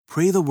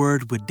Pray the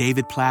Word with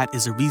David Platt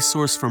is a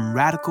resource from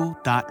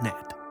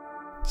radical.net.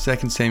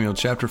 2 Samuel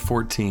chapter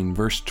 14,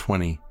 verse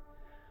 20.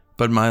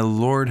 But my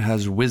Lord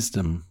has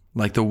wisdom,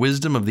 like the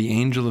wisdom of the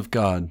angel of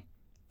God,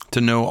 to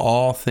know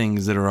all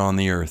things that are on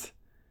the earth.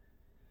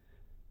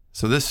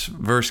 So this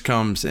verse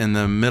comes in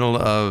the middle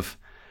of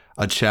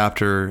a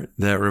chapter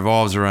that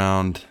revolves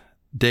around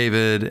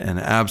David and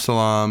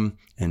Absalom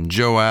and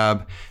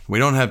Joab. We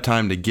don't have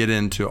time to get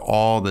into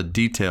all the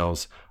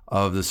details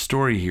of the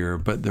story here,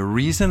 but the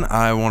reason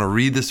I want to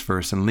read this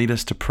verse and lead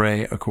us to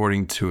pray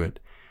according to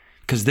it,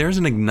 because there's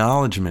an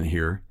acknowledgement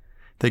here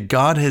that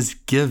God has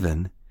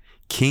given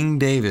King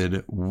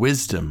David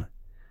wisdom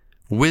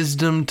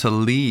to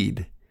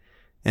lead.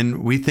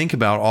 And we think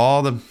about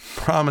all the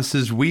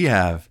promises we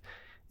have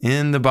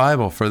in the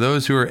Bible for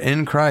those who are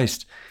in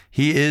Christ.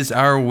 He is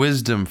our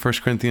wisdom. 1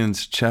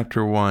 Corinthians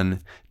chapter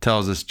 1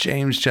 tells us,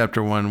 James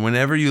chapter 1,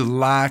 whenever you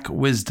lack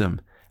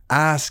wisdom,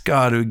 ask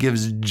God who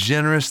gives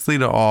generously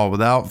to all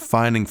without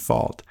finding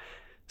fault.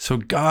 So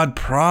God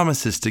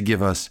promises to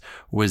give us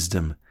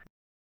wisdom.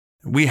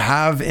 We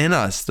have in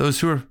us, those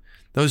who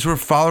are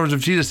followers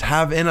of Jesus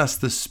have in us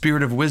the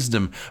spirit of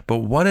wisdom. But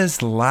what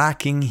is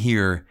lacking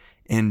here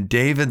in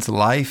David's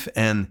life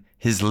and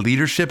his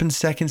leadership in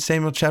 2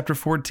 Samuel chapter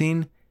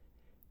 14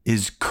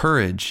 is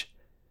courage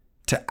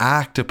to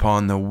act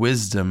upon the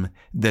wisdom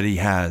that he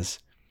has.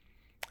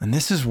 And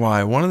this is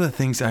why one of the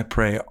things I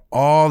pray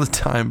all the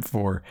time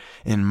for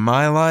in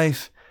my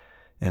life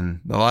and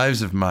the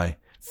lives of my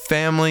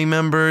family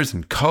members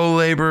and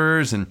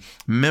co-laborers and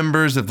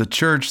members of the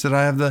church that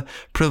I have the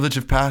privilege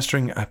of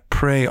pastoring, I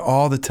pray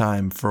all the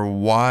time for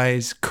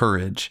wise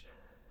courage,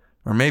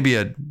 or maybe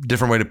a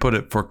different way to put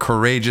it, for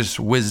courageous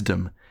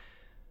wisdom.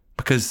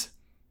 Because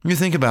you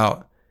think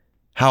about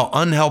how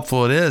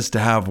unhelpful it is to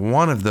have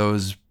one of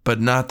those but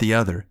not the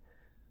other.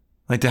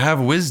 Like to have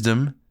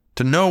wisdom,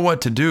 to know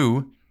what to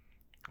do,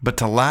 but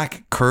to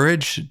lack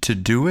courage to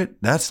do it,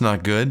 that's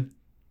not good.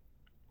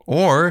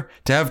 Or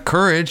to have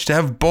courage, to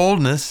have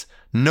boldness,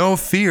 no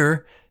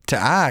fear to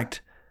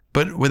act,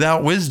 but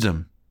without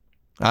wisdom.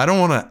 I don't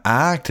want to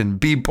act and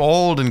be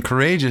bold and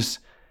courageous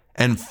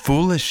and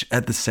foolish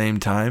at the same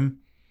time.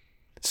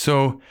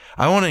 So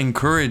I want to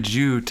encourage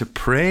you to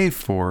pray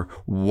for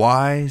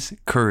wise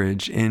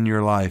courage in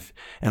your life.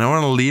 And I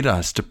want to lead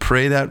us to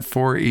pray that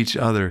for each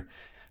other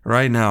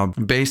right now,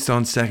 based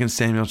on 2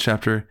 Samuel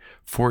chapter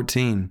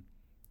 14.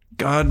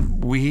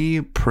 God,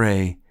 we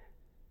pray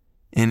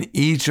in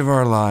each of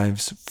our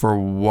lives for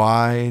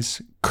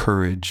wise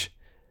courage,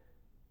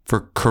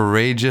 for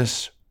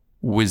courageous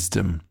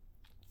wisdom.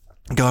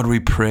 God, we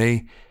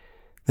pray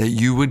that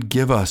you would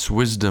give us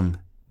wisdom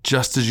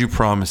just as you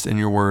promised in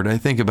your word. I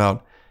think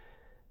about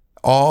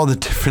all the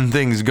different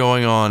things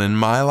going on in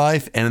my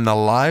life and in the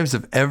lives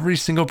of every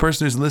single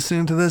person who's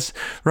listening to this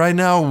right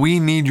now. We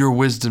need your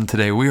wisdom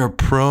today. We are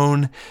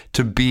prone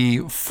to be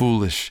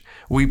foolish.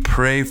 We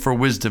pray for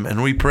wisdom,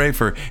 and we pray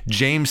for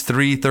James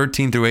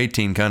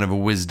 3:13-18 kind of a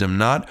wisdom,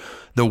 not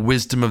the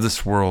wisdom of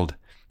this world,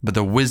 but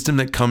the wisdom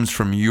that comes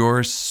from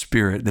your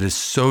spirit that is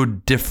so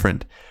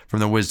different from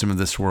the wisdom of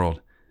this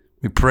world.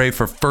 We pray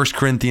for 1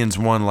 Corinthians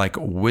 1 like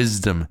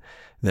wisdom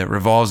that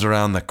revolves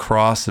around the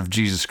cross of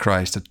Jesus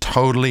Christ, a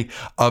totally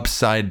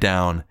upside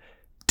down,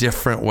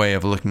 different way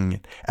of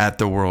looking at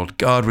the world.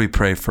 God, we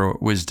pray for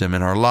wisdom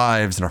in our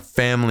lives, in our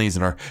families,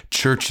 in our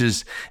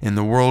churches, in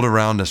the world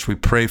around us. We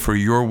pray for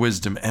your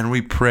wisdom, and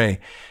we pray,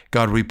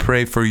 God, we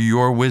pray for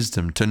your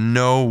wisdom to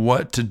know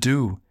what to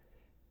do.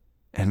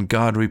 And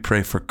God, we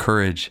pray for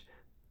courage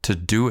to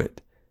do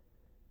it.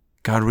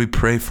 God, we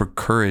pray for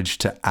courage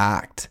to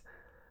act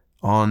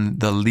on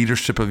the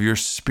leadership of your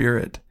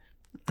Spirit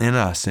in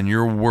us and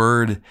your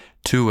word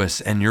to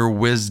us and your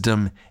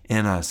wisdom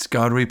in us.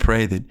 God, we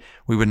pray that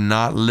we would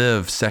not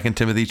live, 2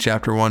 Timothy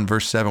chapter 1,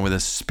 verse 7, with a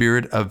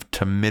spirit of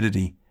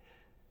timidity,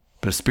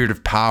 but a spirit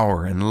of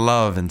power and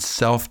love and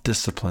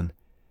self-discipline.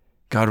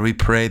 God, we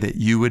pray that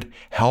you would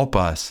help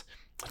us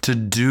to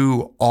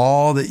do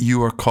all that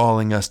you are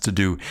calling us to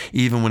do,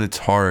 even when it's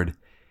hard,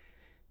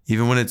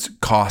 even when it's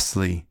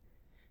costly,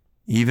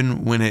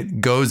 even when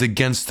it goes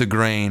against the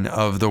grain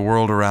of the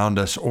world around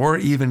us, or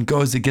even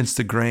goes against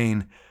the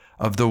grain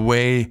of the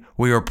way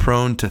we are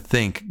prone to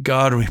think.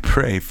 God, we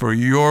pray for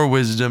your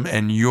wisdom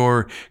and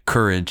your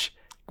courage.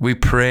 We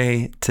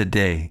pray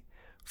today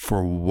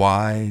for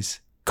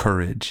wise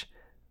courage,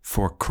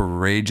 for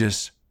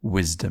courageous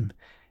wisdom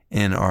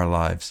in our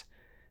lives.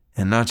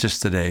 And not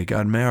just today,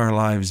 God, may our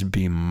lives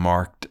be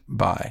marked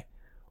by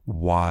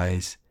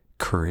wise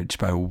courage,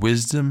 by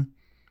wisdom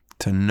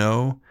to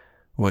know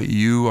what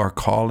you are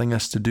calling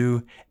us to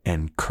do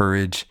and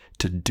courage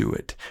to do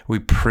it. We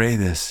pray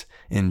this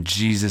in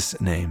Jesus'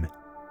 name.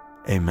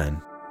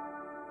 Amen.